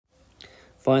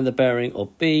Find the bearing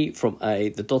of B from A.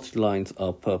 The dotted lines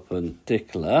are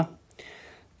perpendicular.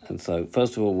 And so,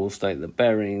 first of all, we'll state that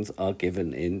bearings are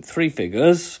given in 3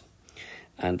 figures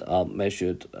and are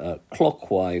measured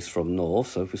clockwise from north.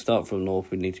 So if we start from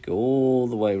north, we need to go all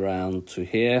the way around to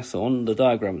here. So on the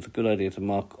diagram, it's a good idea to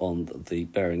mark on the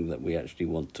bearing that we actually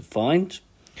want to find.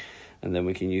 And then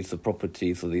we can use the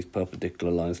properties of these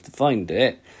perpendicular lines to find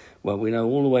it. Well, we know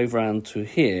all the way around to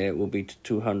here will be to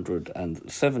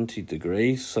 270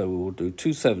 degrees. So we will do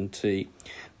 270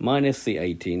 minus the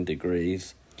 18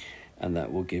 degrees. And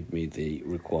that will give me the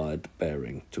required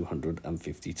bearing,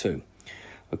 252.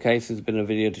 Okay, so this has been a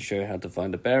video to show you how to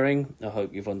find a bearing. I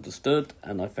hope you've understood,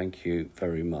 and I thank you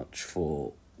very much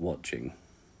for watching.